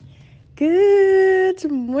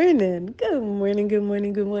Good morning. Good morning. Good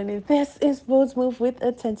morning. Good morning. This is Bold's Move with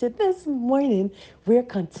Attention. This morning, we're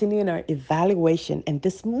continuing our evaluation. And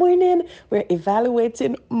this morning, we're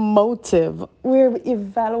evaluating motive. We're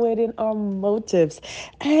evaluating our motives.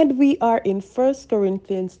 And we are in First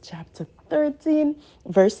Corinthians chapter 13,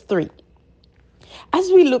 verse 3.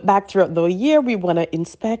 As we look back throughout the year, we want to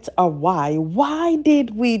inspect our why. Why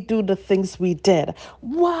did we do the things we did?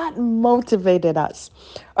 What motivated us?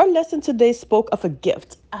 Our lesson today spoke of a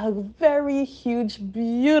gift, a very huge,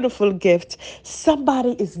 beautiful gift.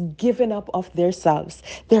 Somebody is giving up of themselves.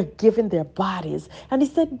 They're giving their bodies. And he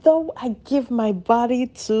said, though I give my body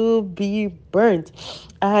to be burnt.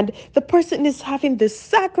 And the person is having this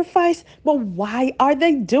sacrifice, but why are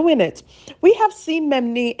they doing it? We have seen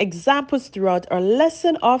many examples throughout our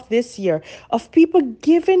lesson of this year of people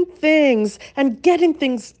giving things and getting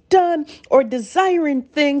things done or desiring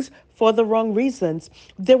things for the wrong reasons.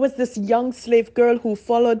 There was this young slave girl who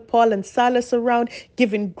followed Paul and Silas around,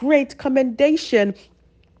 giving great commendation,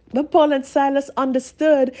 but Paul and Silas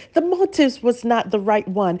understood the motives was not the right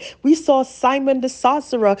one. We saw Simon the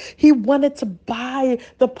sorcerer. He wanted to buy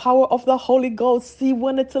the power of the Holy Ghost. He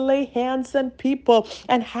wanted to lay hands on people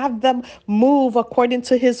and have them move according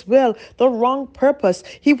to his will, the wrong purpose.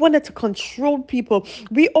 He wanted to control people.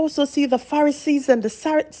 We also see the Pharisees and the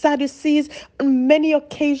Sadducees on many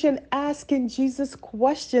occasions asking Jesus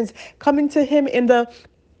questions, coming to him in the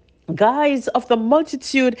guys of the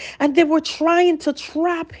multitude, and they were trying to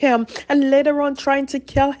trap him and later on trying to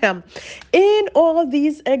kill him. In all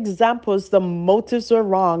these examples, the motives were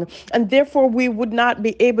wrong, and therefore we would not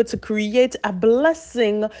be able to create a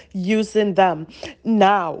blessing using them.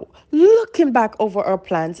 Now, looking back over our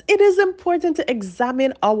plans, it is important to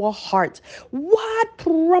examine our heart. What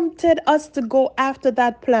prompted us to go after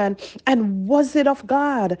that plan, and was it of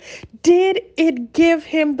God? Did it give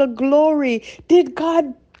him the glory? Did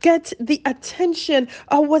God get the attention,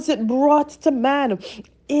 or was it brought to man?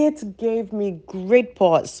 It gave me great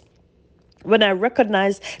pause when I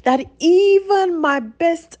recognized that even my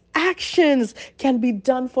best actions can be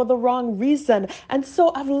done for the wrong reason. And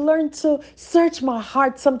so I've learned to search my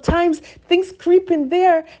heart. Sometimes things creep in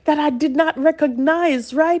there that I did not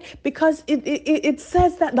recognize, right? Because it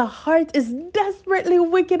says that the heart is desperately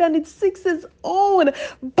wicked and it seeks its own.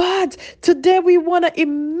 But today we want to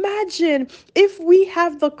imagine if we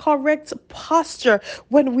have the correct posture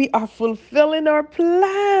when we are fulfilling our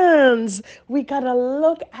plans. We got to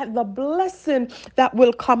look at the blessing that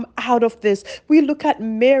will come out of this. We look at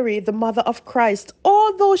Mary, the mother of Christ.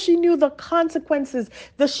 Although she knew the consequences,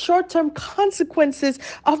 the short term consequences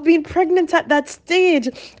of being pregnant at that stage,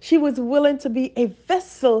 she was willing to be a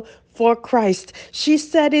vessel for Christ. She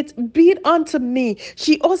said, it be it unto me.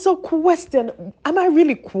 She also questioned, am I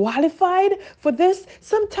really qualified for this?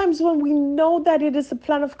 Sometimes when we know that it is the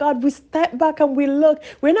plan of God, we step back and we look.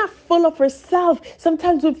 We're not full of ourselves.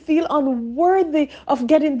 Sometimes we feel unworthy of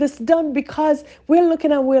getting this done because we're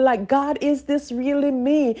looking and we're like, God, is this really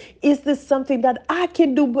me? Is this something that I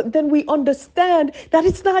can do? But then we understand that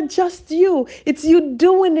it's not just you. It's you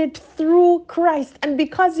doing it through Christ. And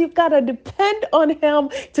because you've got to depend on him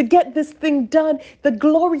to get this thing done, the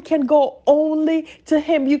glory can go only to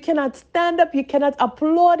him. You cannot stand up. You cannot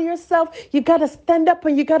applaud yourself. You got to stand up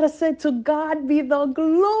and you got to say, to God be the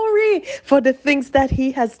glory for the things that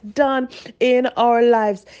he has done in our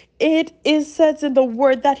lives. It is said in the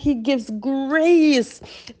word that he gives grace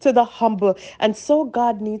to the humble. And so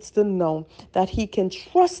God needs to know that he can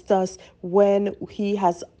trust us when he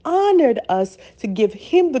has honored us, to give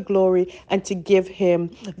him the glory and to give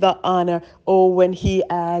him the honor. Oh, when he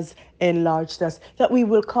has enlarged us, that we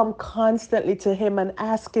will come constantly to him and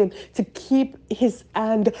ask him to keep his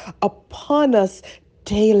hand upon us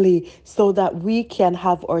daily so that we can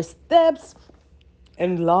have our steps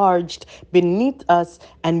enlarged beneath us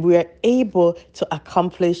and we're able to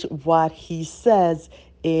accomplish what he says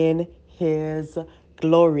in his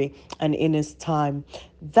glory and in his time.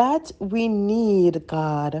 That we need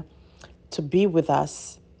God to be with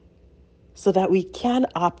us so that we can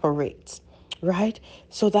operate, right?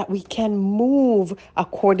 So that we can move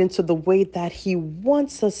according to the way that he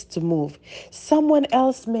wants us to move. Someone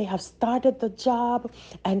else may have started the job,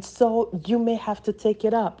 and so you may have to take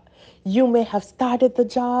it up. You may have started the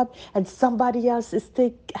job and somebody else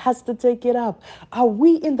has to take it up. Are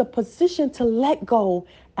we in the position to let go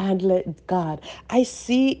and let God? I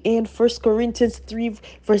see in First Corinthians 3,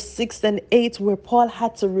 verse 6 and 8, where Paul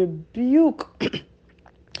had to rebuke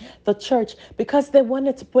the church, because they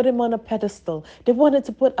wanted to put him on a pedestal. They wanted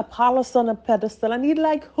to put Apollos on a pedestal. And he's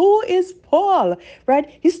like, who is Paul?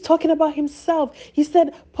 Right? He's talking about himself. He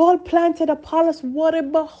said, Paul planted, Apollos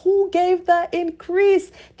watered, but who gave the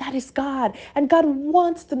increase? That is God. And God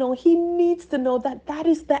wants to know, he needs to know that that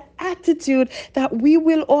is the attitude that we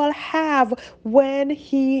will all have when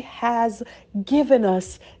he has given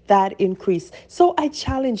us that increase. So I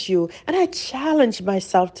challenge you and I challenge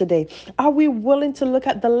myself today. Are we willing to look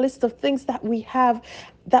at the list of things that we have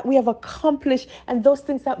accomplished and those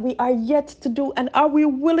things that we are yet to do? And are we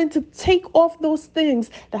willing to take off those things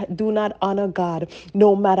that do not honor God,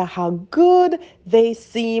 no matter how good they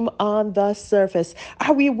seem on the surface?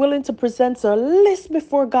 Are we willing to present a list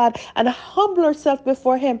before God and humble ourselves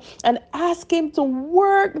before him and ask him to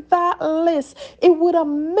work that list? It would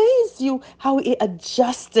amaze you how he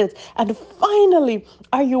adjusts it. And finally,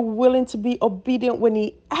 are you willing to be obedient when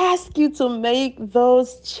he asks you to make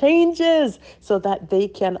those changes so that they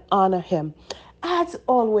can honor him? As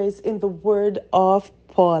always, in the word of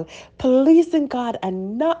Paul, pleasing God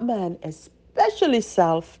and not man, especially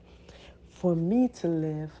self, for me to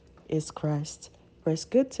live is Christ. Rest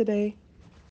good today.